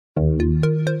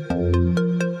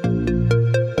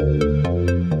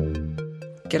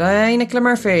G'day, Nicola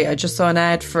Murphy. I just saw an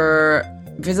ad for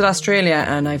Visit Australia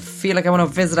and I feel like I want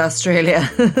to visit Australia.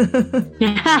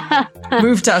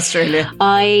 Move to Australia.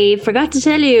 I forgot to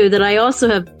tell you that I also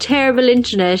have terrible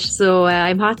internet, so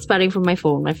I'm hotspotting from my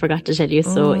phone. I forgot to tell you.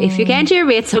 So if you can't hear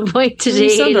me at some point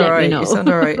today, let me know. You sound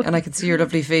alright. And I can see your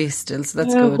lovely face still, so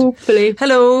that's good. Hopefully.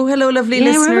 Hello, lovely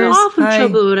listeners. We're often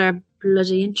trouble with our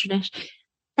bloody internet.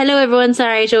 Hello everyone,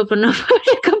 sorry to open up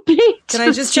a complete. Can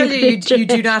I just tell you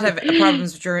do not have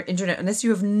problems with your internet unless you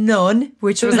have none,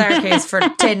 which was our case for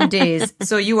 10 days.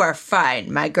 So you are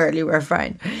fine, my girl, you are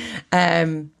fine.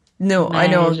 No, I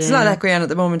know. There's a lot of that going on at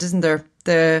the moment, isn't there?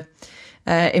 The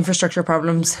infrastructure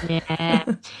problems.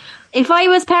 Yeah. If I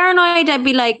was paranoid, I'd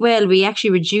be like, well, we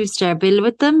actually reduced our bill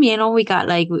with them. You know, we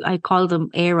got I called them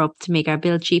Air Up to make our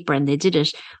bill cheaper and they did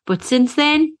it. But since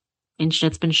then,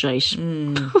 internet's been shite.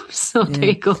 So there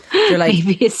you go. You're like,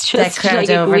 maybe it's just that crowd like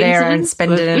over there and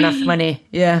spending enough money.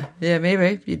 Yeah,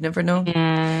 maybe. You'd never know.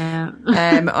 Yeah.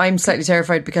 I'm slightly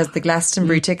terrified because the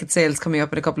Glastonbury ticket sale's coming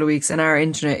up in a couple of weeks and our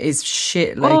internet is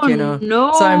shit, no.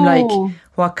 So I'm like,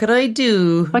 what could I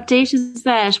do? What date is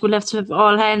that? We'll have to have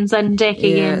all hands on deck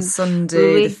again. Yeah,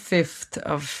 Sunday the 5th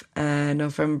of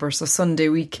November, so Sunday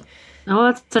week. Oh,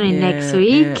 it's only next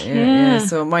week. Yeah.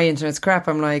 So my internet's crap.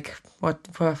 I'm like, what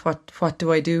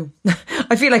do I do?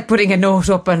 I feel like putting a note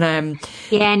up on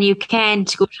yeah, and you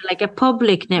can't go to like a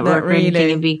public network or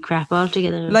anything and be crap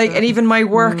altogether. Like, and even my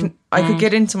work, I could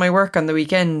get into my work on the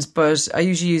weekends, but I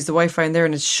usually use the Wi-Fi in there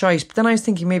and it's shite. But then I was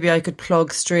thinking maybe I could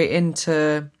plug straight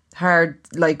into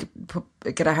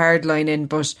get a hard line in,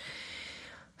 but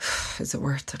is it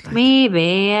worth it? Like,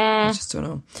 maybe, yeah. I just don't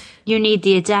know. You need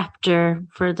the adapter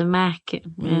for the Mac. Sort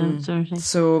of thing.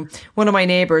 So one of my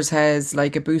neighbours has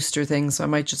like a booster thing, so I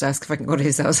might just ask if I can go to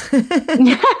his house. Be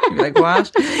like,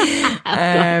 what?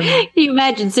 Can you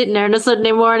imagine sitting there on a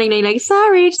Sunday morning and you're like,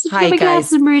 sorry, just hi have a guys,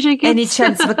 glass of Brita. any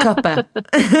chance of a cuppa?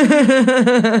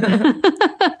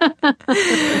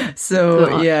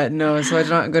 So yeah, no, so I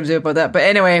don't know what I'm going to do about that. But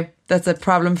anyway, that's a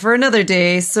problem for another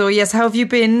day. So yes, how have you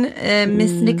been,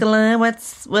 Miss Nicola?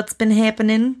 What's been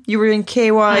happening? You were in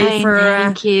KY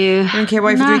thank you. You were in KY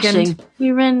for the weekend.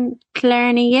 We were in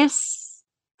Killarney, yes,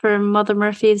 for Mother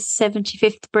Murphy's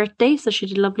 75th birthday. So she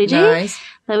did a lovely day. Nice.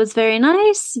 That was very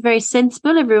nice, very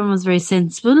sensible. Everyone was very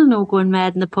sensible. No going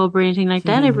mad in the pub or anything like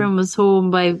that. Everyone was home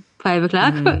by 5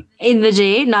 o'clock in the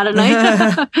day, not at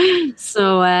night.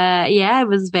 So it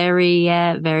was very,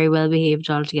 very well behaved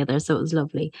altogether. So it was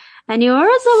lovely. And yours?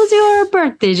 How was your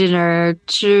birthday dinner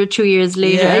 2 years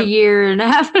later, a year and a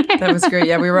half later? That was great.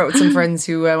 Yeah, we were out with some friends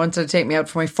who wanted to take me out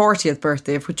for my 40th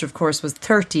birthday, which of course was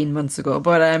 13 months ago.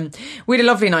 But we had a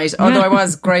lovely night, although I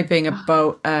was griping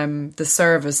about the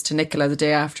service to Nicola the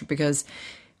day after because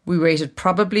we waited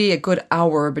probably a good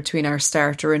hour between our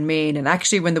starter and main. And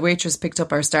actually, when the waitress picked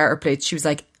up our starter plates, she was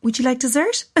like, would you like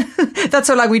dessert? That's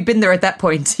how long we'd been there at that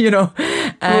point, you know.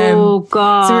 Oh,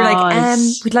 God. So we were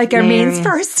like, we'd like our mains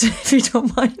first, if you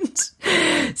don't mind.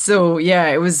 So, yeah,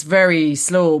 it was very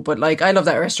slow. But, like, I love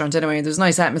that restaurant anyway. There's a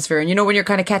nice atmosphere. And, you know, when you're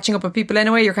kind of catching up with people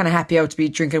anyway, you're kind of happy out to be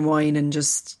drinking wine and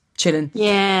just chilling.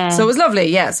 Yeah. So it was lovely.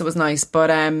 Yeah, so it was nice. But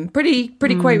pretty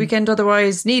quiet weekend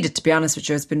otherwise. Needed, to be honest with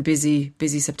you. It's been busy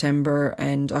September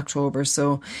and October.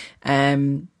 So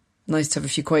nice to have a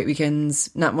few quiet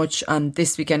weekends. Not much on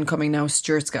this weekend coming now.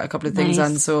 Stuart's got a couple of things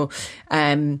on. So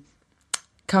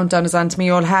countdown is on to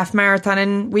me all half marathon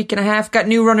in week and a half. Got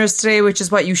new runners today, which is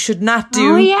what you should not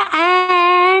do. Oh,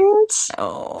 yeah, and...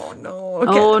 Oh, no.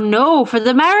 Okay. Oh, no, for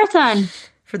the marathon.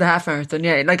 For the half marathon,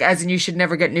 yeah. Like, as in, you should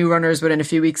never get new runners within a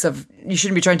few weeks of... You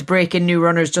shouldn't be trying to break in new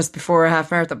runners just before a half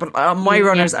marathon. But my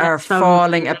runners are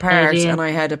falling apart. And I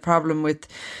had a problem with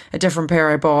a different pair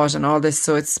I bought and all this.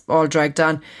 So it's all dragged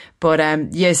on. But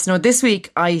this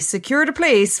week I secured a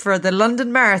place for the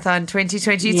London Marathon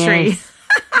 2023. Yes.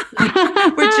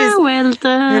 Which is well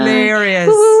done.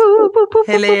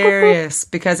 Hilarious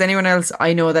because anyone else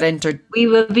I know that entered, we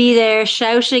will be there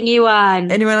shouting you on.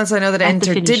 Anyone else I know that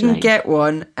entered didn't get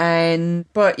one,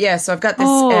 but so I've got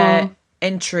this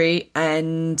entry,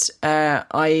 and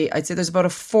I'd say there's about a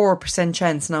 4%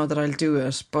 chance now that I'll do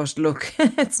it. But look,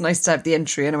 it's nice to have the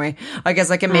entry anyway. I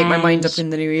guess I can make my mind up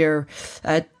in the new year.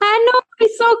 I know, it'd be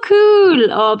so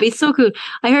cool. Oh, it'd be so cool.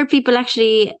 I heard people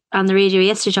actually on the radio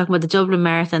yesterday talking about the Dublin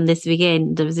Marathon this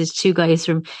weekend. There was these two guys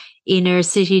from inner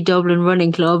city Dublin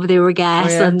running club. They were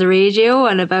gas on the radio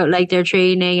and about like their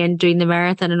training and doing the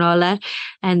marathon and all that.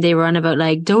 And they were on about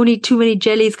like, don't eat too many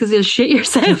jellies because you'll shit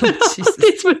yourself.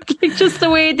 This was like just the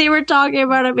way they were talking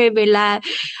about it made me laugh.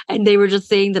 And they were just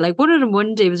saying that like one of them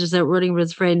one day was just out running with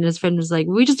his friend, and his friend was like,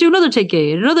 we just do another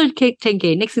 10k, another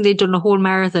 10k. Next thing they'd done a whole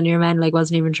marathon. Your man like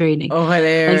wasn't even training. Oh,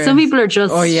 hilarious. Like some people are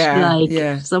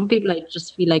just some people I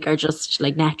just feel like are just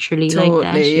like naturally totally,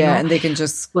 like that. You know? And they can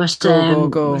just but,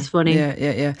 go. It's funny.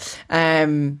 Yeah.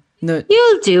 No.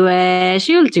 You'll do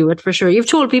it for sure. You've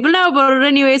told people now about it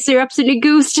anyway, so you're absolutely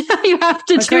goosed. You have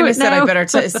to do it now. I better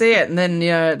say it, and then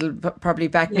it'll probably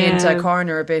back me into a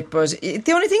corner a bit. But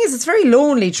the only thing is, it's very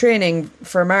lonely training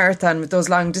for a marathon with those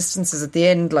long distances at the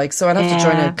end. Like, so I'll have to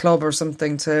join a club or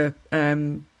something to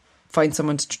find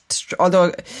someone to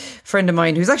although a friend of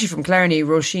mine who's actually from Clarny,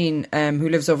 Roisin, who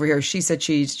lives over here, she said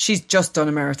she's just done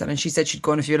a marathon, and she said she'd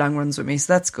go on a few long runs with me,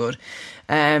 so that's good.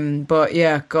 But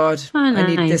yeah, God, I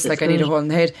need this, like, I need a hole in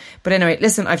the head. But anyway,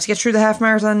 listen, I have to get through the half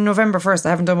marathon in November 1st. I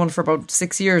haven't done one for about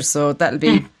 6 years, so that'll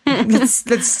be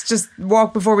let's just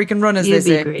walk before we can run, as they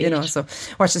say. Great. You know, so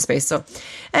watch the space. So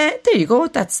there you go,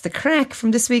 that's the crack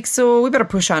from this week. So we better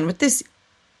push on with this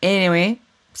anyway.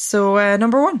 So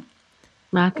number 1.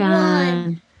 Rock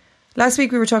on. Last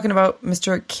week we were talking about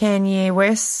Mr. Kanye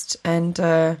West, and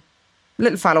a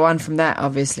little follow on from that,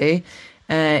 obviously,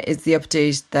 is the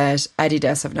update that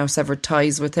Adidas have now severed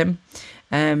ties with him.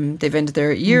 They've ended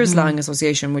their years-long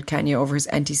association with Kanye over his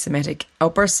anti-Semitic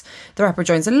outbursts. The rapper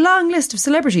joins a long list of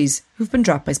celebrities who've been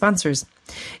dropped by sponsors.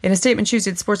 In a statement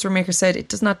Tuesday, the sportswear maker said it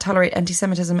does not tolerate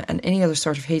anti-Semitism and any other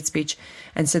sort of hate speech,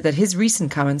 and said that his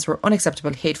recent comments were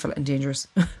unacceptable, hateful and dangerous.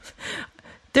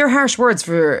 They're harsh words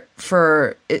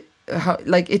for it.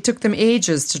 Like, it took them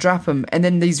ages to drop him, and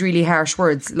then these really harsh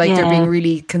words, like they're being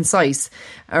really concise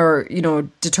or, you know,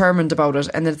 determined about it.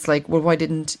 And then it's like, well,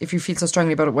 if you feel so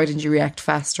strongly about it, why didn't you react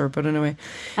faster? But anyway,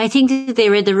 I think that they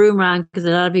read the room wrong, because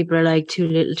a lot of people are like, too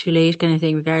little, too late kind of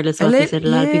thing, regardless of what they said. A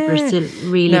lot of people are still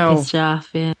really pissed off.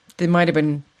 Yeah, they might have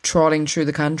been trawling through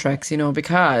the contracts, you know,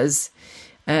 because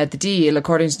the deal,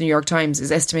 according to the New York Times,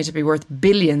 is estimated to be worth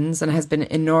billions and has been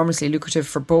enormously lucrative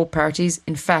for both parties.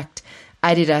 In fact,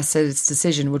 Adidas said its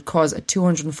decision would cause a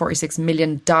 $246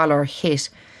 million hit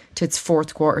to its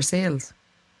fourth quarter sales.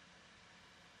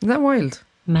 Isn't that wild?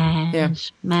 Mad. Yeah.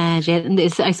 And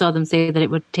I saw them say that it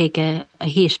would take a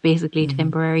hit, basically,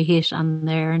 temporary hit on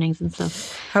their earnings and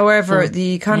stuff. However,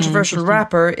 the controversial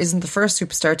rapper isn't the first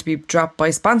superstar to be dropped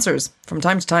by sponsors. From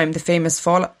time to time, the famous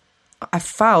fall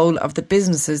afoul of the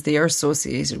businesses they are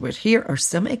associated with. Here are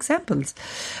some examples.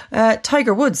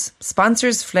 Tiger Woods.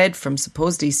 Sponsors fled from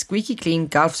supposedly squeaky clean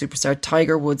golf superstar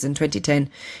Tiger Woods in 2010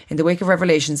 in the wake of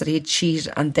revelations that he had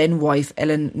cheated on then wife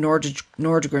Ellen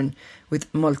Nordegren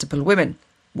with multiple women.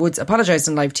 Woods apologised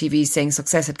on live TV, saying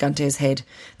success had gone to his head.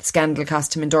 The scandal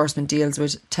cost him endorsement deals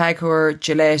with Tag Heuer,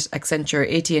 Gillette, Accenture,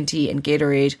 AT&T and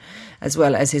Gatorade, as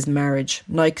well as his marriage.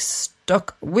 Nike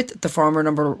stuck with the former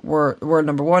world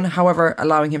number one, however,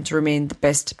 allowing him to remain the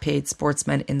best paid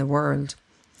sportsman in the world.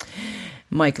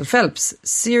 Michael Phelps.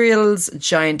 Cereals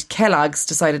giant Kellogg's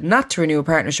decided not to renew a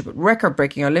partnership with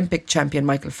record-breaking Olympic champion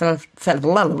Michael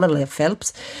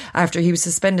Phelps after he was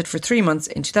suspended for 3 months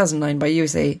in 2009 by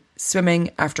USA Swimming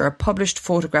after a published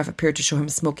photograph appeared to show him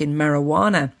smoking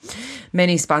marijuana.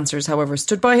 Many sponsors, however,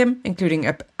 stood by him,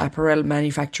 including apparel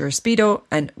manufacturer Speedo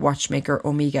and watchmaker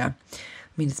Omega. I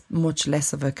mean, it's much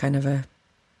less of a kind of a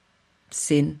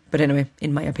sin, but anyway,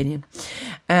 in my opinion.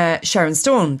 Sharon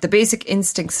Stone, the Basic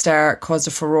Instinct star, caused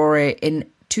a furore in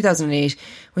 2008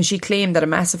 when she claimed that a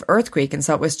massive earthquake in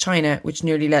southwest China, which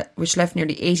left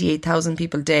nearly 88,000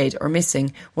 people dead or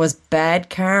missing, was bad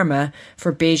karma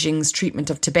for Beijing's treatment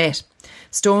of Tibet.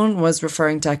 Stone was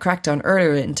referring to a crackdown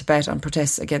earlier in Tibet on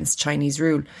protests against Chinese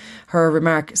rule. Her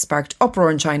remark sparked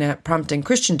uproar in China, prompting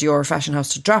Christian Dior fashion house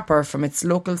to drop her from its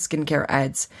local skincare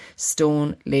ads.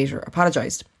 Stone later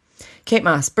apologised. Kate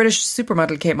Moss. British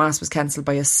supermodel Kate Moss was cancelled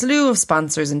by a slew of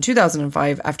sponsors in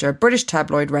 2005 after a British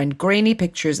tabloid ran grainy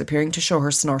pictures appearing to show her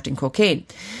snorting cocaine.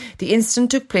 The incident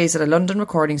took place at a London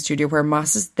recording studio where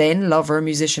Moss's then lover,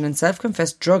 musician and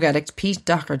self-confessed drug addict Pete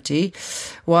Doherty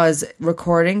was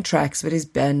recording tracks with his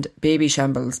band Baby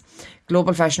Shambles.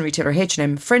 Global fashion retailer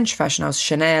H&M, French fashion house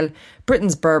Chanel,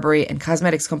 Britain's Burberry and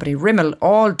cosmetics company Rimmel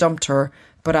all dumped her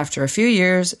But after a few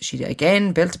years, she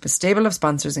again built up a stable of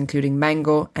sponsors, including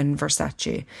Mango and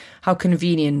Versace. How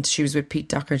convenient she was with Pete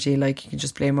Doherty, like you can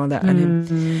just blame all that on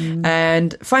him.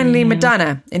 And finally,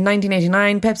 Madonna. In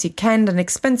 1989, Pepsi canned an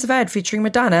expensive ad featuring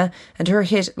Madonna and her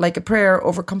hit Like a Prayer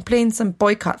over complaints and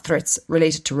boycott threats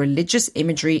related to religious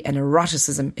imagery and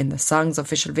eroticism in the song's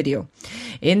official video.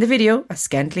 In the video, a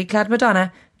scantily clad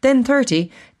Madonna, then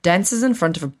 30, dances in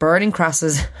front of a burning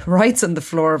crosses, writes on the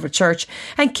floor of a church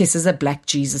and kisses a black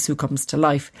Jesus who comes to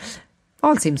life.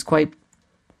 All seems quite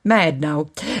mad now.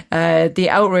 The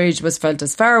outrage was felt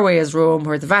as far away as Rome,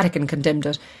 where the Vatican condemned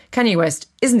it. Kanye West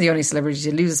isn't the only celebrity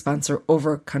to lose a sponsor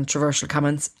over controversial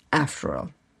comments after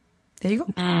all. There you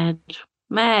go.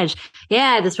 Mad.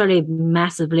 Yeah, there's probably a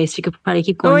massive list. You could probably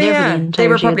keep going there. They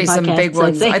were probably some big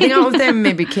ones. I think out of them,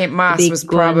 maybe Kate Moss was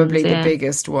probably the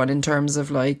biggest one in terms of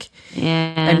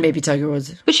and maybe Tiger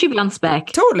Woods. But she bounced back.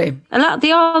 Totally.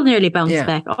 They all nearly bounced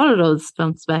back. All of those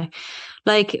bounced back.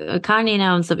 Like Kanye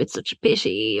now and stuff, it's such a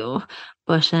pity.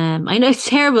 But I know it's a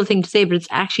terrible thing to say, but it's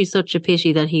actually such a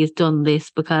pity that he's done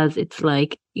this, because it's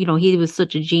like, he was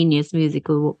such a genius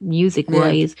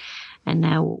music-wise, and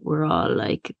now we're all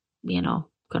like, going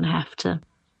to have to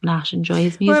not enjoy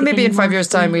his music. Well, maybe anymore. in 5 years'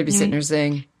 time we'll be sitting here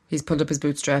saying he's pulled up his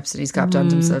bootstraps and he's copped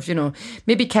onto himself.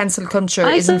 Maybe cancel culture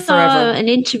isn't forever. I saw an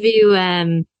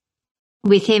interview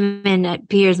with him and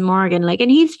Piers Morgan,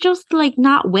 and he's just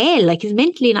not well, he's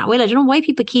mentally not well. I don't know why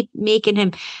people keep making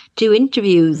him do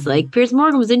interviews. Piers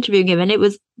Morgan was interviewing him and it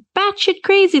was batshit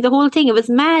crazy, the whole thing. It was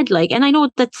mad, and I know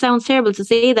that sounds terrible to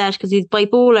say that because he's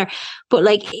bipolar, but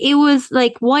it was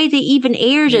why they even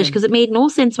aired it, because it made no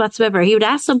sense whatsoever. He would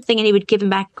ask something and he would give him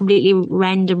back completely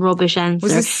random rubbish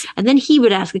answer, and then he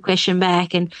would ask a question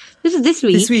back. And this is this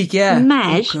week, yeah.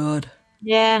 Mad. Oh God.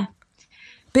 Yeah.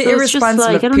 Bit so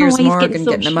irresponsible of Piers Morgan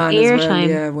getting him on as well,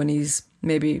 time. when he's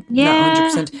maybe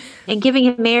not 100%. And giving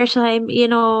him airtime,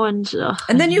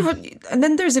 and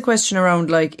then there's a question around,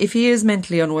 if he is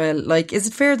mentally unwell, is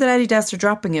it fair that Adidas are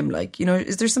dropping him?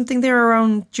 Is there something there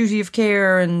around duty of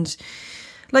care? And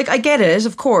I get it,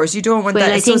 of course, you don't want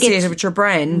that associated with your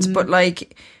brand, but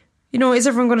is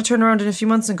everyone going to turn around in a few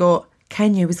months and go,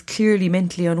 Kanye was clearly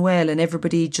mentally unwell and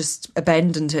everybody just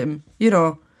abandoned him,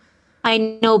 I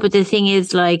know, but the thing is,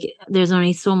 there's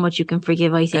only so much you can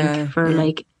forgive, I think, for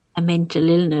a mental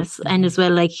illness. And as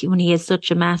well, when he has such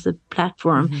a massive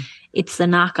platform, it's the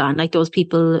knock on, those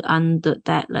people on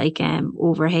that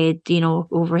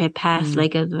overhead pass,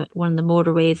 one of the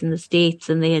motorways in the States,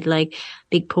 and they had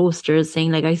big posters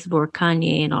saying I support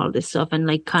Kanye and all this stuff, and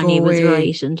Kanye was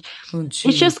right, and it's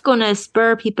just gonna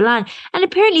spur people on. And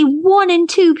apparently 1 in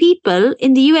 2 people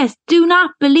in the US do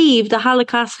not believe the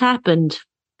Holocaust happened.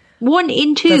 1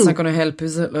 in 2. That's not going to help,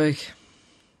 is it?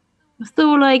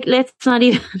 So, let's not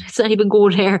even go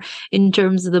there in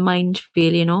terms of the mind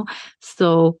feel,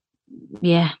 So,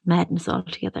 yeah, madness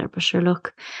altogether. But sure,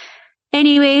 look.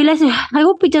 Anyway, I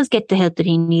hope he does get the help that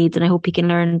he needs, and I hope he can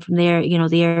learn from there,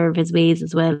 the error of his ways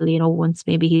as well. Once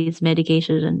maybe he's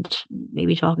medicated and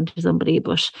maybe talking to somebody.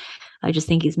 But I just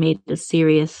think he's made a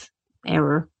serious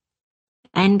error.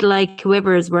 And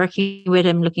whoever is working with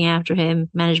him, looking after him,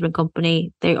 management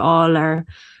company, they all are,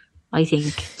 I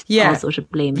think, also to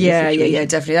blame. Yeah,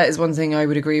 definitely. That is one thing I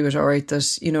would agree with. All right,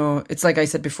 that it's like I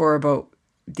said before about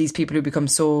these people who become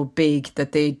so big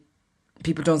that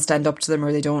people don't stand up to them,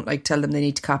 or they don't tell them they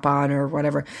need to cop on or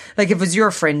whatever. If it was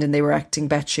your friend and they were acting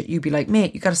batshit, you'd be like,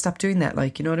 mate, you got to stop doing that.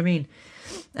 You know what I mean?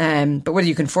 But whether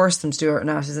you can force them to do it or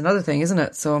not is another thing, isn't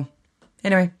it? So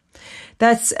anyway.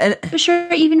 That's for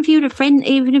sure. Even if you had a friend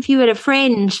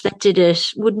that did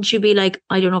it, wouldn't you be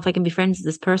I don't know if I can be friends with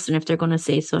this person if they're going to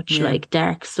say such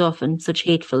dark stuff and such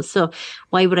hateful stuff.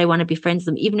 Why would I want to be friends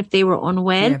with them, even if they were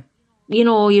unwell?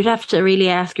 You'd have to really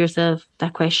ask yourself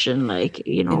that question.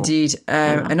 Indeed.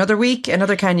 Another week,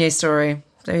 another Kanye story.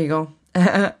 There you go.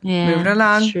 Moving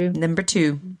along. True. Number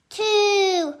 2.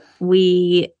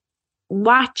 We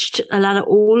watched a lot of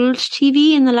old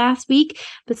TV in the last week,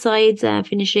 besides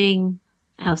finishing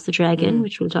House of the Dragon,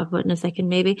 which we'll talk about in a second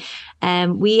maybe.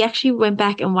 We actually went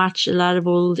back and watched a lot of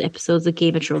old episodes of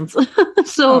Game of Thrones.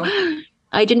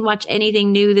 I didn't watch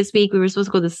anything new this week. We were supposed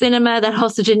to go to the cinema. That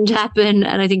also didn't happen.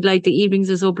 And I think the evenings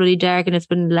are so bloody dark, and it's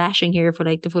been lashing here for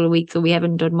the full week, so we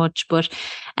haven't done much. But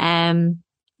the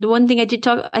one thing I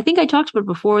think I talked about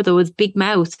before though, was Big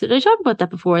Mouth. Did I talk about that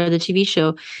before? The TV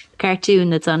show, cartoon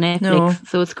that's on Netflix. No.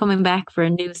 So it's coming back for a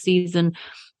new season.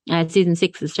 Season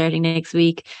 6 is starting next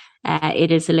week.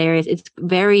 It is hilarious. It's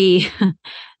very,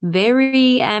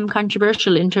 very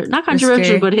controversial. Not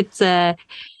controversial, but it's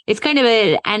kind of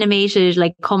an animated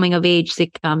coming of age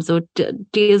sitcom. So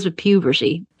it deals with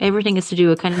puberty. Everything is to do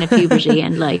with kind of puberty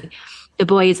and the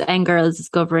boys and girls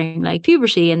discovering like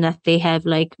puberty and that they have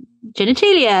like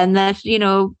genitalia and that, you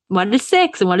know, what is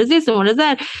sex and what is this and what is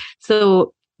that.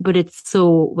 So, but it's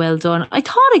so well done. I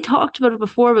thought I talked about it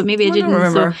before, but maybe I didn't.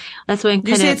 Remember. So that's why I'm You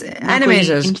kind say of it's not animated?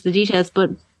 going into the details,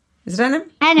 but Is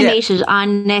it animated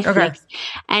on Netflix. Okay.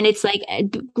 And it's like a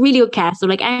really good cast. So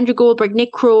like Andrew Goldberg,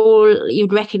 Nick Kroll,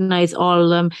 you'd recognize all of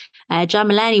them. John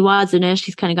Mulaney was in it.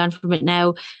 He's kind of gone from it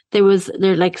now.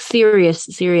 They're like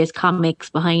serious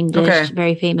comics behind Okay. it,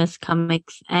 very famous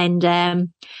comics. And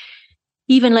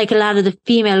even like a lot of the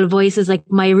female voices, like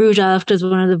Maya Rudolph does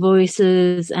one of the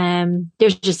voices.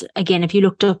 There's just, again, if you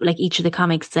looked up like each of the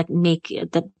comics that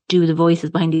do the voices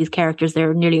behind these characters,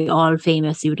 they're nearly all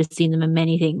famous. You would have seen them in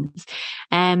many things.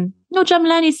 No, John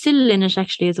Mulaney's still in it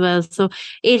actually as well. So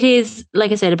it is,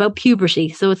 like I said, about puberty.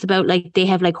 So it's about like they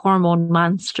have like hormone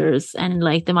monsters, and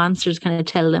like the monsters kind of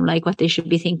tell them like what they should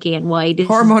be thinking and why they're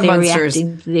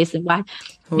reacting to this and what.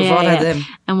 We've all had them.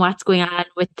 And what's going on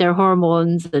with their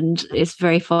hormones, and it's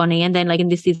very funny. And then like in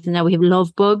this season now we have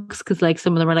love bugs, because like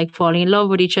some of them are like falling in love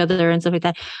with each other and stuff like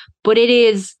that. But it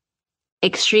is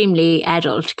extremely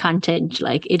adult content.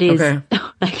 Like it is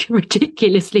like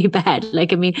ridiculously bad.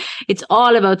 Like, I mean, it's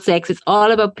all about sex. It's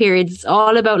all about periods. It's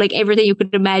all about like everything you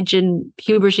could imagine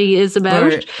puberty is about.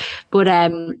 Right. But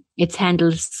it's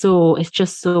handled it's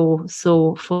just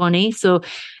so funny. So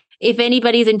if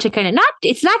anybody's into kind of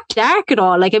it's not dark at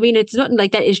all. Like, I mean, it's nothing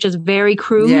like that. It's just very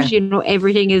crude. Yeah. You know,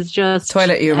 everything is just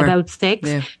toilet humor about sex.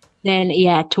 Yeah. Then,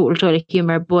 total toilet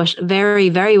humor, but very,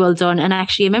 very well done. And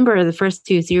actually, I remember the first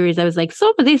two series, I was like,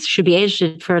 some of this should be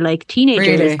edited for like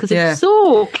teenagers, because it's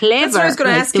so clever. That's what I was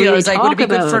going to ask you. I was like, would it be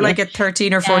good for like a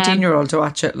 13 or 14-year-old to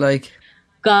watch it? Like,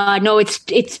 God, no, it's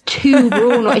too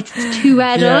grown. It's too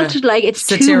adult. Yeah. Like, it's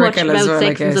satirical too much about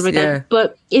sex and stuff like that.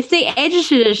 But if they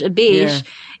edited it a bit,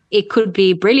 it could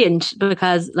be brilliant,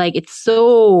 because like it's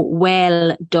so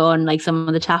well done. Like some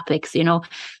of the topics, you know.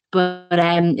 But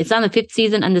it's on the 5th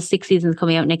season, and the 6th season is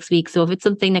coming out next week. So if it's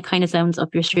something that kind of sounds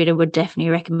up your street, I would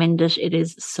definitely recommend it. It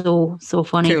is so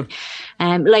funny. Cool.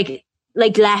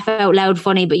 Like laugh out loud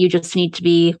funny, but you just need to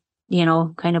be, you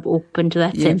know, kind of open to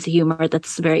that sense of humor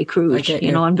that's very crude,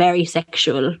 you know, and very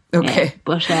sexual. Okay.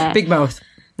 But Big Mouth.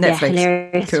 Netflix.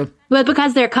 Hilarious. Cool. Well,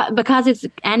 because it's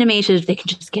animated, they can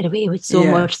just get away with so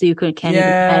much, so you can't even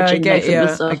imagine. I get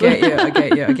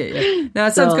you. No,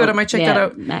 it sounds good. I might check that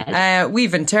out.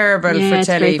 We've been terrible for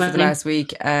telly for the last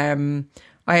week. I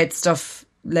had stuff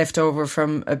left over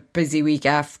from a busy week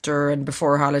after and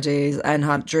before holidays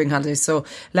and during holidays. So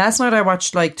last night I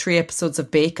watched like 3 episodes of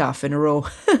Bake Off in a row.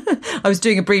 I was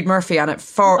doing a Breed Murphy on it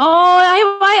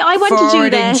I want to do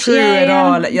that. Through it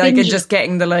all, like, and just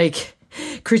getting the like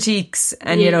critiques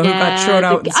and you know who got thrown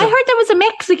out. I heard there was a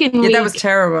Mexican week. Yeah, that was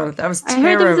terrible. I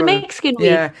heard there was a Mexican week.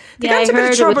 Yeah, they got into a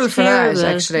bit of trouble for that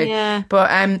actually. Yeah.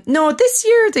 But no, this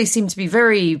year they seem to be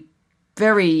very,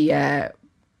 very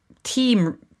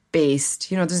theme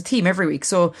based. You know, there's a theme every week.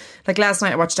 So like last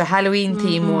night I watched a Halloween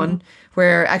theme one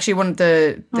where actually one of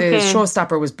the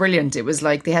showstopper was brilliant. It was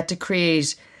like they had to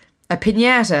create a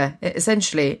piñata,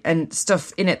 essentially, and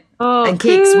stuff in it, and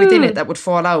cakes within it that would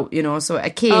fall out, you know, so a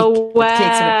cake with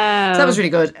cakes in it. So that was really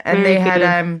good. And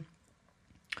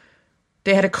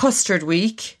they had a custard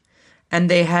week, and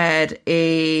they had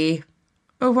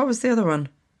what was the other one?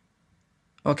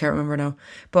 Oh, I can't remember now.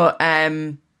 But,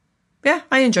 yeah,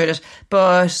 I enjoyed it.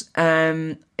 But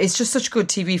it's just such good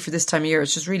TV for this time of year.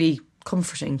 It's just really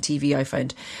comforting TV, I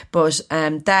find. But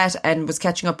that, and was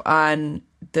catching up on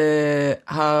the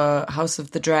House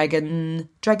of the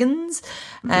Dragons,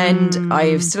 and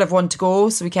I still have one to go,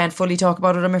 so we can't fully talk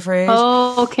about it, I'm afraid.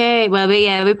 Oh, okay. Well, we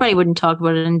probably wouldn't talk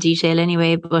about it in detail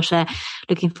anyway, but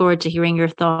looking forward to hearing your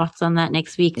thoughts on that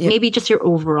next week. Maybe just your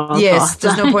overall thoughts.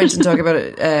 There's no point in talking about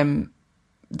it.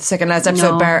 The second last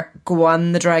episode, go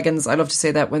on the dragons. I love to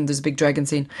say that when there's a big dragon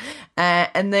scene.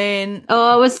 And then...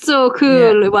 it was so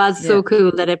cool. Yeah, it was so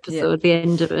cool, that episode, the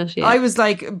end of it. Yeah. I was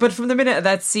like, but from the minute of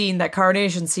that scene, that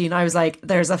coronation scene, I was like,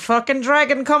 there's a fucking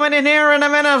dragon coming in here in a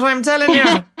minute, I'm telling you.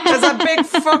 There's a big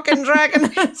fucking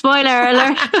dragon. Spoiler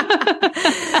alert.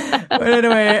 But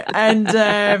anyway, and...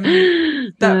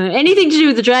 anything to do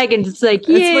with the dragons, it's like,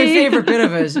 yay. It's my favourite bit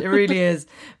of it. It really is.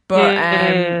 But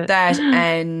that,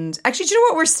 and actually, do you know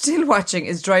what we're still watching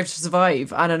is Drive to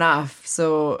Survive on and off.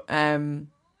 So,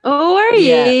 are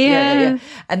you? Yeah.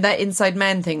 And that Inside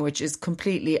Man thing, which is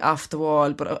completely off the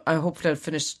wall, but I hopefully I'll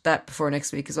finish that before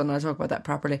next week as well, and I'll talk about that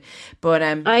properly. But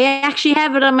I actually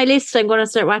have it on my list. I'm going to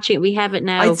start watching it. We have it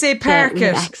now. I'd say park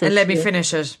it and let me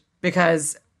finish it,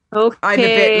 because I'm a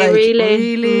bit like,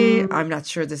 really? I'm not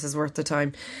sure this is worth the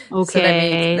time.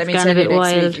 Okay. So let me tell you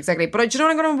next week. Exactly. But do you know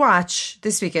what I'm going to watch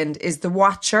this weekend is The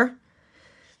Watcher.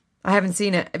 I haven't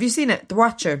seen it. Have you seen it? The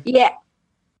Watcher? Yeah.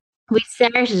 We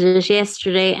started it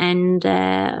yesterday, and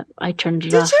I turned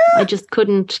it Did off. you? I just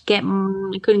couldn't get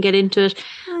into it.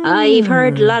 I've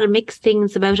heard a lot of mixed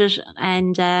things about it,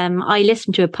 and I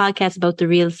listened to a podcast about the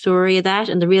real story of that,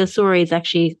 and the real story is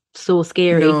actually so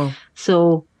scary. No.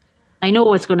 So I know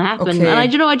what's going to happen, Okay. and I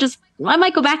don't know. I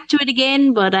might go back to it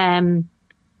again, but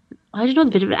I don't know,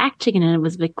 the bit of acting in it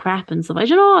was a bit crap and stuff. I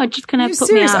don't know, it just kind of put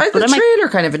Serious? me off. The trailer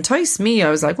kind of enticed me. I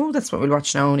was like, oh, that's what we'll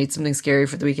watch now. I need something scary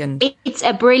for the weekend. It's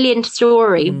a brilliant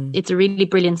story. It's a really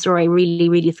brilliant story. Really,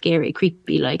 really scary,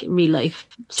 creepy, like real life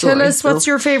story. Tell us, what's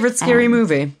your favourite scary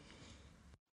movie?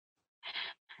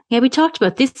 Yeah, we talked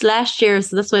about this last year,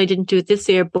 so that's why I didn't do it this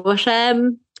year. But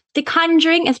The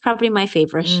Conjuring is probably my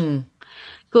favourite.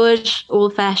 Good,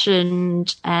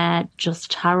 old-fashioned,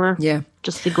 just horror. Yeah.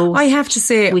 Just the ghost. I have to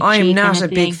say, I'm not a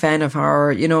big fan of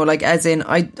horror. You know, like as in,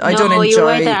 I don't enjoy. You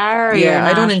either are, yeah,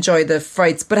 I don't enjoy the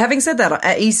frights. But having said that,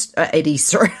 at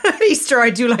Easter, I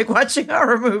do like watching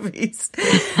horror movies.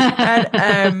 At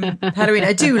Halloween,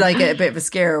 I do like a bit of a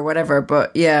scare or whatever.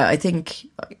 But yeah, I think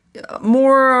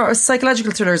more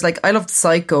psychological thrillers. Like I loved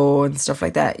Psycho and stuff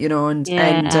like that. You know, and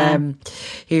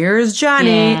here's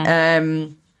Johnny. Yeah.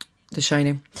 The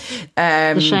Shining.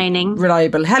 The Shining.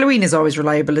 Reliable. Halloween is always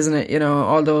reliable, isn't it? You know,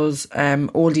 all those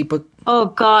oldie but... Oh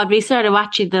God, we started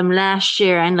watching them last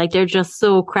year, and like they're just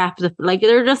so crap. Like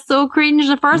they're just so cringe,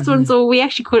 the first one. So we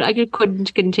actually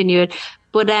couldn't continue it.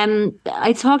 But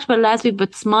I talked about it last week,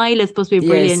 but Smile is supposed to be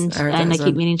brilliant, and I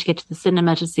keep meaning to get to the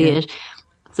cinema to see it.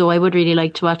 So I would really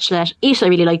like to watch that. It I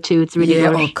really like too. It's really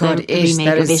good. Oh God, the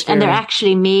remake of it. scary. And they're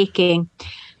actually making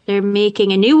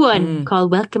a new one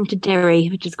called Welcome to Derry,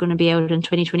 which is going to be out in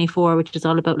 2024, which is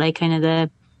all about like kind of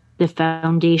the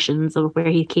foundations of where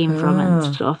he came from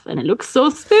and stuff. And it looks so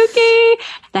spooky.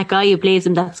 That guy who plays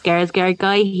him, that Skarsgård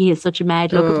guy, he has such a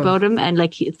mad look about him. And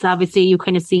like, it's obviously, you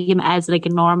kind of see him as like a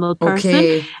normal person.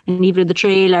 Okay. And even in the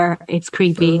trailer, it's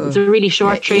creepy. It's a really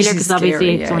short trailer because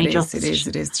obviously it's only just... It is.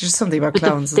 There's just something about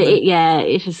clowns. It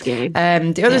is scary.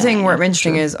 The other thing worth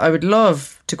mentioning is I would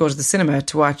love to go to the cinema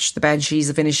to watch The Banshees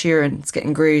of Inisherin. It's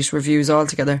getting great reviews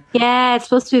altogether. Yeah, it's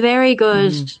supposed to be very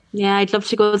good. Yeah, I'd love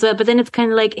to go as well. But then it's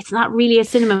kind of like, it's not really a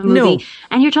cinema movie. No.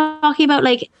 And you're talking about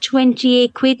like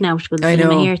 28 quid now to go to the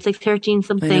cinema here. It's like 13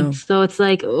 something. So it's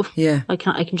like,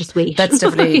 I can just wait. That's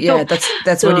definitely,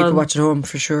 that's when you can watch at home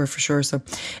for sure. So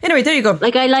anyway, there you go.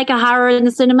 Like I like a horror in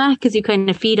the cinema because you kind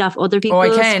of feed off other people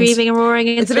screaming and roaring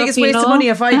and it's the biggest waste of money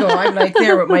if I go. I'm like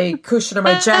there with my cushion or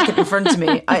my jacket in front of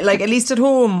me. I like, at least at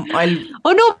home,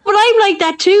 Oh no, but I'm like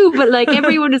that too. But like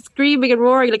everyone is screaming and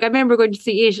roaring. Like I remember going to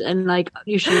see it, and like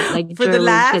you should like for the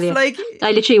laugh. Like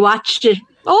I literally watched it.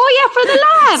 Oh yeah, for the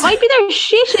laugh. I'd be there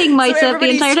shitting myself the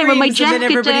entire time with my jacket and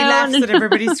then everybody down. laughs and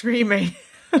everybody's screaming.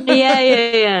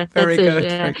 Yeah. Very good.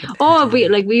 Very good. Oh, we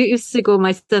used to go.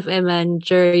 Myself, Emma, and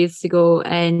Jerry used to go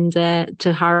and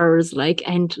to horrors. Like,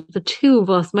 and the two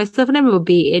of us, myself and Emma, would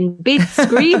be in bits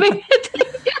screaming.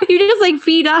 You just like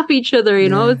feed off each other, you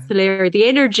know. It's hilarious. The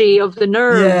energy of the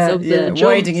nerves of the jumps,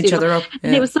 winding each other up.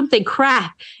 And it was something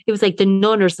crap. It was like The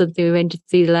Nun or something we went to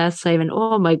see the last time, and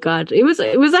oh my God, it was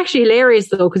actually hilarious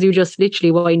though because you just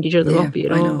literally wind each other up, you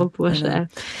know. I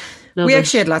know. We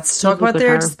actually had lots to talk about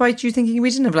there, despite you thinking we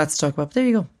didn't have lots to talk about. But there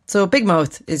you go. So Big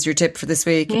Mouth is your tip for this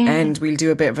week, and we'll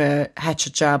do a bit of a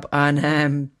hatchet job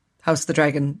on House of the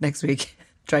Dragon next week.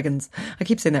 Dragons. I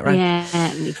keep saying that right.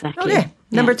 Yeah, exactly. Okay,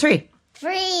 number 3.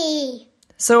 3.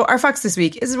 So our fox this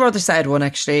week is a rather sad one,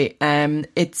 actually.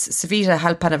 It's Savita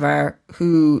Halpanavar,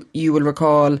 who you will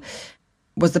recall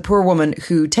was the poor woman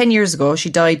who she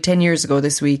died 10 years ago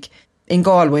this week in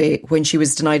Galway when she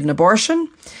was denied an abortion.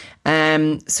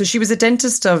 So she was a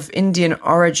dentist of Indian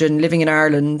origin living in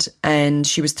Ireland, and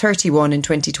she was 31 in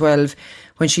 2012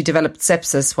 when she developed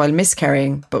sepsis while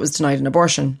miscarrying but was denied an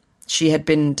abortion. She had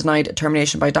been denied a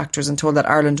termination by doctors and told that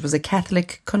Ireland was a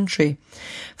Catholic country.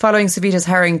 Following Savita's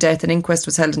harrowing death, an inquest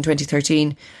was held in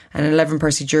 2013 and an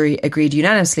 11-person jury agreed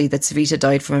unanimously that Savita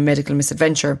died from a medical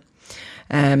misadventure.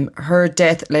 Her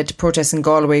death led to protests in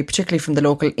Galway, particularly from the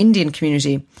local Indian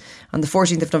community. On the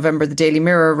 14th of November, the Daily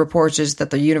Mirror reported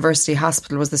that the university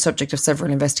hospital was the subject of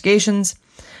several investigations.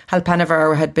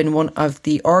 Halpanavar had been one of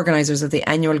the organisers of the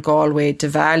annual Galway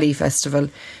Diwali festival,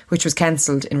 which was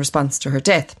cancelled in response to her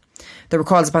death. There were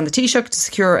calls upon the Taoiseach to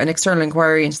secure an external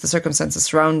inquiry into the circumstances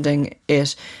surrounding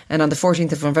it, and on the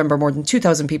 14th of November, more than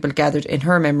 2,000 people gathered in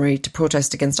her memory to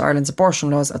protest against Ireland's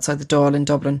abortion laws outside the Dáil in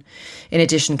Dublin. In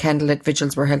addition, candlelit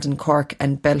vigils were held in Cork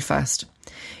and Belfast.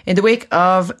 In the wake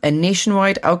of a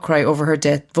nationwide outcry over her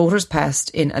death, voters passed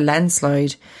in a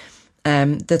landslide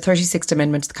the 36th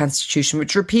Amendment to the Constitution,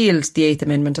 which repealed the 8th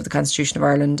Amendment of the Constitution of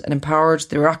Ireland and empowered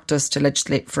the Oireachtas to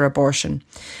legislate for abortion,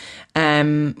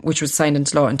 which was signed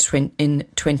into law in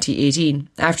 2018.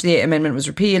 After the 8th Amendment was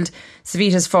repealed,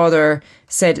 Savita's father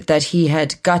said that he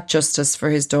had got justice for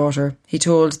his daughter. He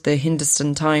told the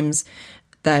Hindustan Times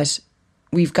that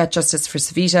we've got justice for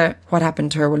Savita. What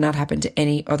happened to her will not happen to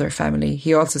any other family.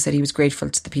 He also said he was grateful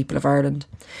to the people of Ireland.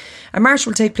 A march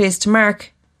will take place to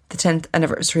mark the 10th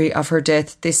anniversary of her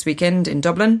death this weekend in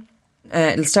Dublin.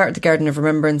 It'll start at the Garden of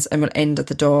Remembrance and will end at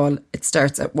the Dáil. It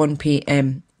starts at 1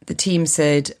 p.m. The team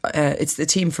said, it's the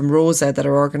team from Rosa that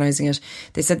are organising it.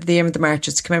 They said the aim of the march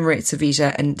is to commemorate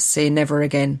Savita and say never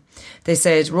again. They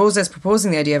said Rosa is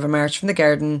proposing the idea of a march from the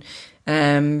garden.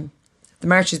 The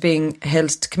march is being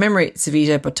held to commemorate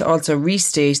Savita, but to also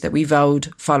restate that we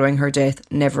vowed following her death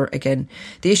never again.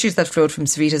 The issues that flowed from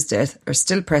Savita's death are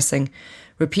still pressing.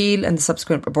 Repeal and the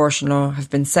subsequent abortion law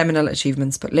have been seminal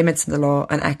achievements, but limits in the law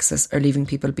and access are leaving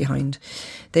people behind.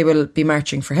 They will be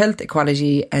marching for health,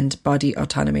 equality and body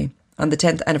autonomy. On the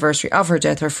 10th anniversary of her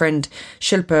death, her friend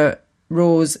Shilpa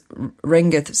Rose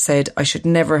Rengith said, it should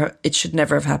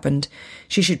never have happened.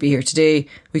 She should be here today.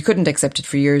 We couldn't accept it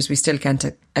for years. We still can't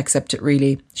accept it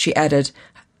really. She added,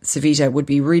 Savita would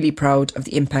be really proud of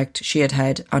the impact she had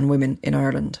had on women in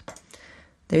Ireland.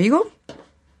 There you go.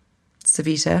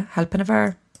 Savita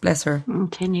Halpinavar, bless her.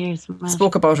 10 years.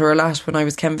 Spoke about her a lot when I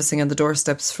was canvassing on the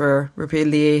doorsteps for Repeal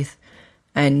the 8th,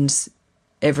 and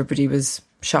everybody was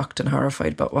shocked and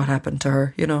horrified about what happened to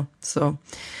her, you know, so...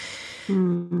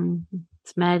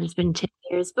 It's mad. It's been 10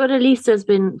 years, but at least there's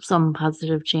been some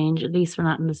positive change. At least we're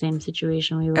not in the same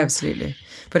situation we were. Absolutely.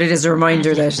 But it is a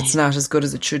reminder that it's not as good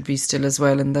as it should be still as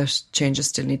well, and that changes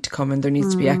still need to come, and there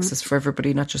needs to be access for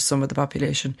everybody, not just some of the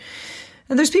population.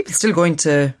 And there's people still going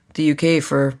to the UK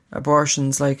for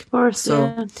abortions, like, of course,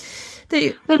 so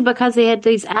yeah. Well, because they had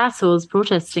these assholes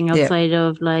protesting outside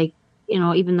of, like, you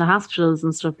know, even the hospitals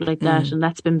and stuff like that, and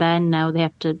that's been banned now. They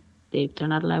have to. They're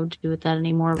not allowed to do that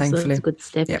anymore. Thankfully. So it's a good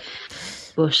step. Yep.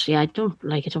 But yeah, I don't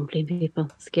blame people.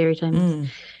 Scary times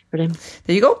for them.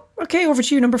 There you go. Okay, over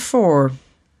to you, number 4.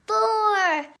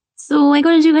 So I'm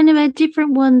going to do kind of a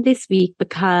different one this week,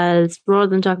 because rather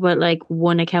than talk about like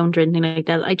one account or anything like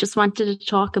that, I just wanted to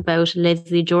talk about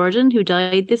Leslie Jordan, who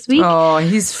died this week. Oh,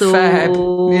 he's fab.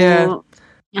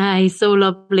 Yeah. He's so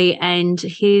lovely, and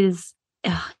his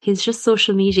just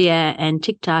social media and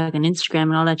TikTok and Instagram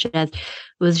and all that jazz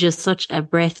was just such a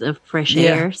breath of fresh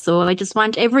air. So I just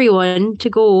want everyone to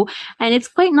go. And it's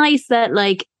quite nice that,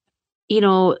 like, you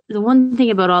know, the one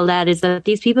thing about all that is that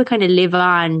these people kind of live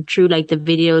on through like the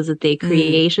videos that they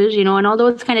created, you know, and although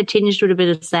it's kind of tinged with a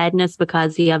bit of sadness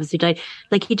because he obviously died,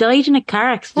 like he died in a car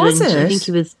accident. Was it? I think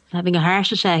he was having a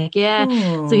heart attack. Yeah.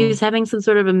 Oh. So he was having some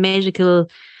sort of a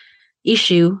medical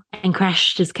issue and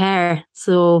crashed his car.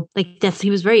 So like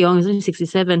he was very young, he was only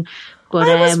 67. But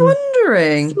I was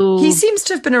wondering. So, he seems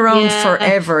to have been around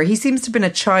forever. He seems to have been a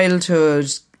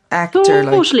childhood actor.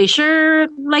 Totally, sure.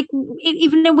 Like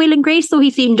even in Will and Grace, though, he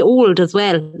seemed old as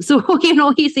well. So, you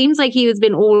know, he seems like he has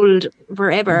been old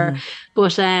forever.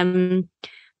 But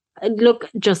look,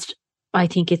 just I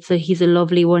think he's a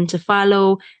lovely one to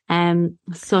follow.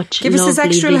 Such give us his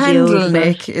actual handle,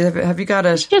 Nick. Have you got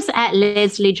it? Just at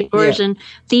Leslie Jordan,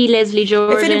 the Leslie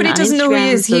Jordan. If anybody doesn't know who he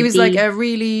is, he was like like a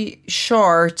really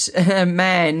short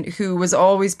man who was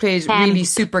always played really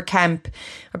super camp.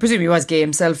 I presume he was gay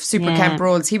himself. Super camp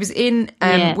roles. He was in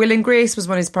Will and Grace was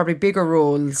one of his probably bigger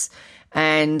roles.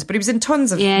 But he was in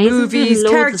tons of movies,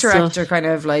 character actor, kind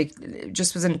of like,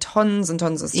 just was in tons and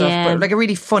tons of stuff, but like a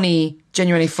really funny,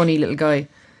 genuinely funny little guy.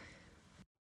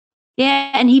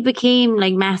 Yeah, and he became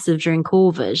like massive during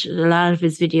COVID. A lot of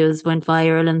his videos went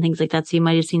viral and things like that, so you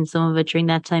might have seen some of it during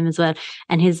that time as well.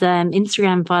 And his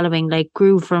Instagram following like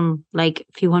grew from like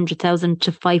a few 100,000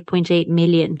 to 5.8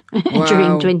 million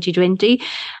during 2020.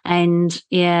 And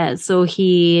yeah, so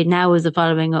he now has a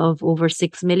following of over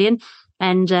 6 million.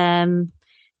 And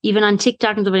even on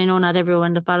TikTok, and I know not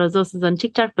everyone that follows us is on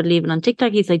TikTok, but even on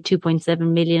TikTok, he's like 2.7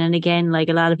 million. And again, like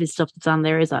a lot of his stuff that's on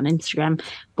there is on Instagram.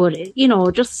 But, you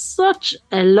know, just such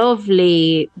a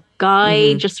lovely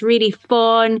guy, just really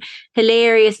fun,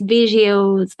 hilarious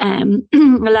videos,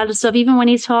 a lot of stuff, even when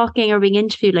he's talking or being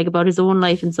interviewed, like about his own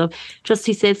life and stuff, just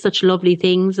he says such lovely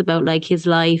things about like his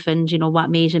life and, you know,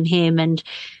 what made him and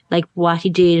like what he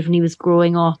did when he was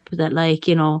growing up, that like,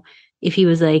 you know, if he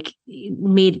was like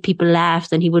made people laugh,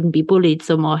 then he wouldn't be bullied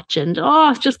so much. And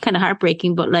it's just kind of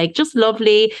heartbreaking, but like just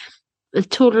lovely, a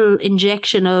total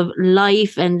injection of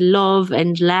life and love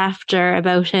and laughter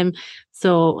about him.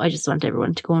 So I just want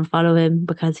everyone to go and follow him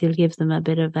because he'll give them a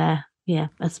bit of a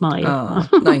smile.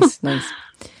 Oh, nice.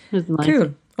 It was nice.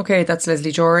 Cool. Okay, that's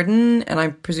Leslie Jordan, and I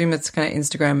presume it's kind of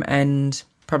Instagram and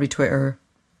probably Twitter.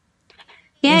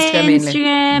 Yeah, Instagram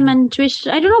Instagram and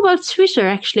Twitter. I don't know about Twitter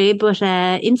actually, but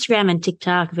Instagram and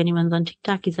TikTok. If anyone's on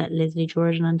TikTok, is at Leslie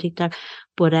Jordan on TikTok.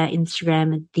 But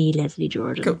Instagram is the Leslie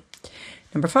Jordan. Cool.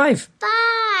 Number 5.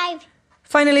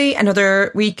 Finally,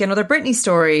 another week, another Britney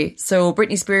story. So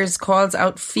Britney Spears calls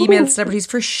out female celebrities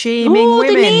for shaming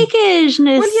women. The nakedness.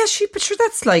 Well, yeah, but sure,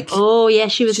 that's like... Oh, yeah,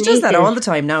 she was She naked. does that all the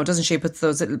time now, doesn't she? Puts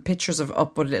those little pictures of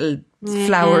up with little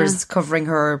flowers covering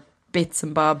her bits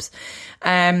and bobs.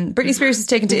 Britney Spears has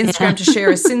taken to Instagram to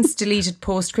share a since-deleted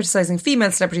post criticising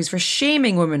female celebrities for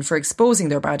shaming women for exposing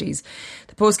their bodies.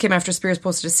 The post came after Spears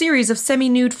posted a series of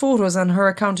semi-nude photos on her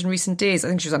account in recent days. I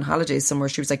think she was on holidays somewhere.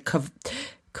 She was like...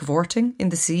 cavorting in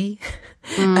the sea,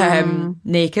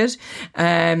 naked.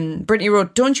 Britney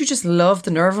wrote, "Don't you just love the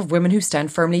nerve of women who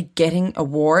stand firmly getting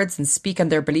awards and speak on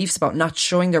their beliefs about not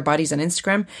showing their bodies on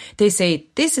Instagram? They say,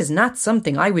 this is not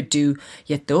something I would do,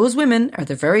 yet those women are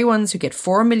the very ones who get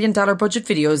 $4 million budget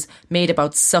videos made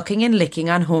about sucking and licking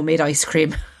on homemade ice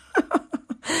cream."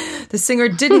 The singer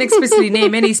didn't explicitly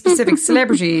name any specific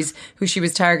celebrities who she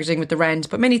was targeting with the rant,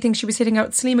 but many think she was hitting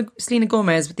out Selena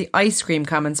Gomez with the ice cream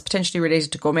comments potentially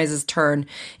related to Gomez's turn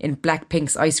in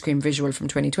Blackpink's ice cream visual from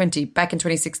 2020. Back in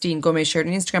 2016, Gomez shared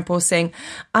an Instagram post saying,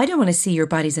 "I don't want to see your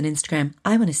bodies on Instagram.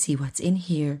 I want to see what's in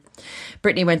here."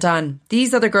 Britney went on,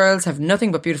 "These other girls have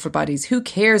nothing but beautiful bodies. Who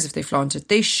cares if they flaunt it?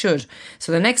 They should.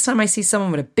 So the next time I see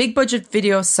someone with a big budget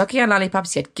video sucking on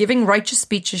lollipops yet giving righteous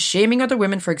speeches shaming other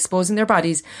women for exposing their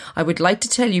bodies, I would like to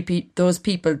tell you those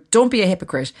people, don't be a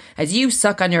hypocrite, as you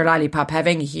suck on your lollipop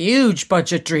having huge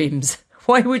budget dreams.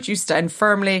 Why would you stand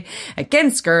firmly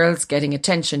against girls getting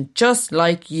attention just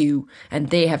like you? And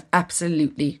they have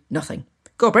absolutely nothing."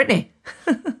 Go Britney.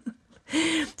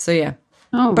 So yeah.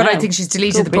 Oh, but wow. I think she's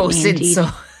deleted the post since, so...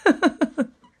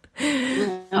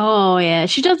 Oh yeah,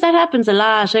 she does. That happens a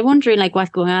lot. I'm wondering like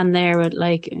what's going on there with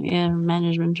like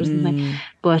management or something.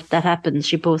 But that happens.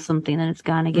 She posts something and it's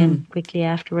gone again quickly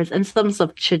afterwards. And some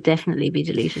stuff should definitely be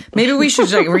deleted. Maybe we should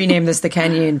like rename this the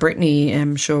Kanye and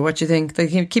Britney show. What do you think?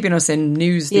 They're keeping us in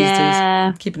news these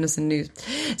days. Keeping us in news.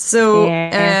 So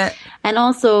and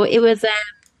also it was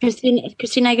Christina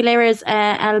Aguilera's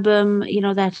album. You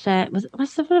know that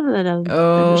what's the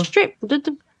album?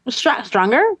 Strip.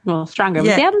 Stronger? No, Stronger.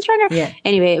 Was the album Stronger? Yeah.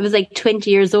 Anyway, it was like 20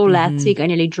 years old last week. I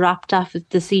nearly dropped off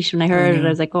the seat when I heard it. I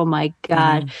was like, oh my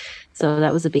God. So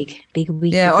that was a big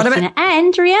week. Yeah,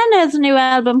 and Rihanna has a new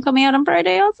album coming out on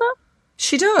Friday also.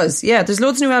 She does. Yeah, there's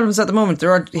loads of new albums at the moment.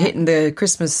 They're all hitting the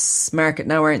Christmas market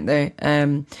now, aren't they?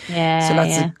 So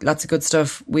lots of good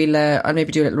stuff. I'll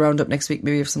maybe do a little roundup next week,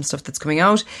 maybe of some stuff that's coming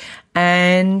out.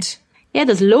 And... yeah,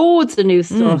 there's loads of new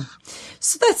stuff.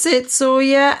 So that's it. So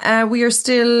yeah, we are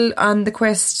still on the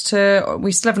quest to...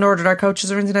 We still haven't ordered our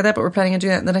couches or anything like that, but we're planning on doing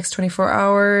that in the next 24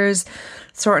 hours,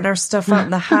 sorting our stuff out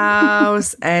in the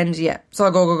house. And yeah, so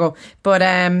I'll go. But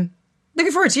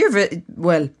looking forward to your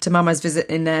to Mama's visit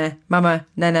in... Mama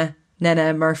Nana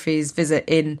Murphy's visit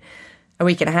in a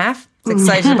week and a half.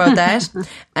 Excited about that.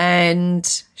 And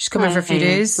she's coming for a few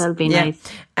days. That'll be nice.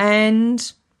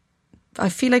 And I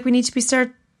feel like we need to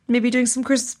start maybe doing some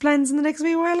Christmas plans in the next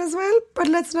wee while as well, but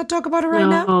let's not talk about it right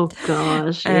now. Oh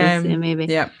gosh, yes, maybe.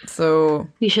 Yeah, so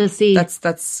we shall see.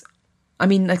 That's. I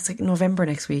mean, it's like November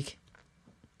next week.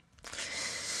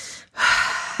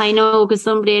 I know, because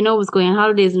somebody I know was going on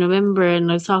holidays in November,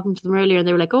 and I was talking to them earlier, and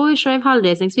they were like, "Oh, sure, I have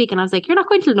holidays next week," and I was like, "You're not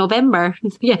going till November."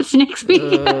 Yes, next week.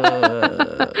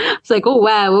 It's like, oh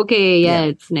wow, okay, yeah,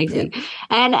 it's next week,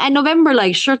 and November,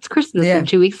 like, sure, it's Christmas in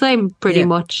 2 weeks time, pretty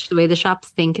much the way the shops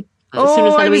think. As soon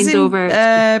as Halloween's over.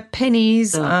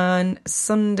 Pennies on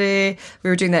Sunday. We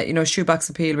were doing that, shoebox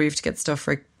appeal where you have to get stuff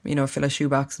for, fill a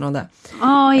shoebox and all that.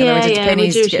 Oh, yeah, and I went to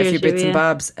Pennies to get a few bits and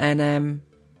bobs. And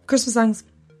Christmas songs,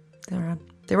 they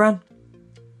were on.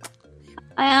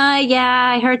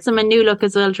 I heard some a New Look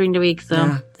as well during the week.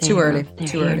 So too early.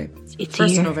 It's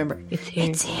 1st of November.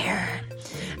 It's here.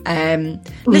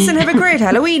 Listen, have a great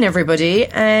Halloween, everybody,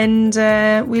 and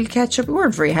we'll catch up. We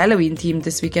weren't very Halloween themed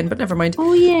this weekend, but never mind.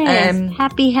 Oh yes,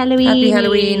 happy Halloween! Happy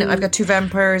Halloween! I've got 2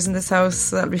 vampires in this house,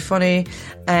 so that'll be funny.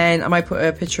 And I might put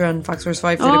a picture on Fox Force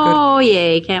 5. Oh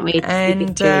yeah, can't wait.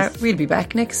 And we'll be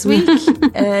back next week,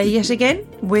 yet again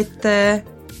with 5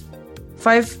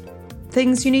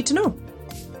 things you need to know.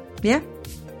 Yeah.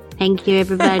 Thank you,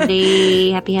 everybody.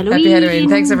 Happy Halloween! Happy Halloween!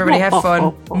 Thanks, everybody. Have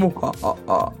fun.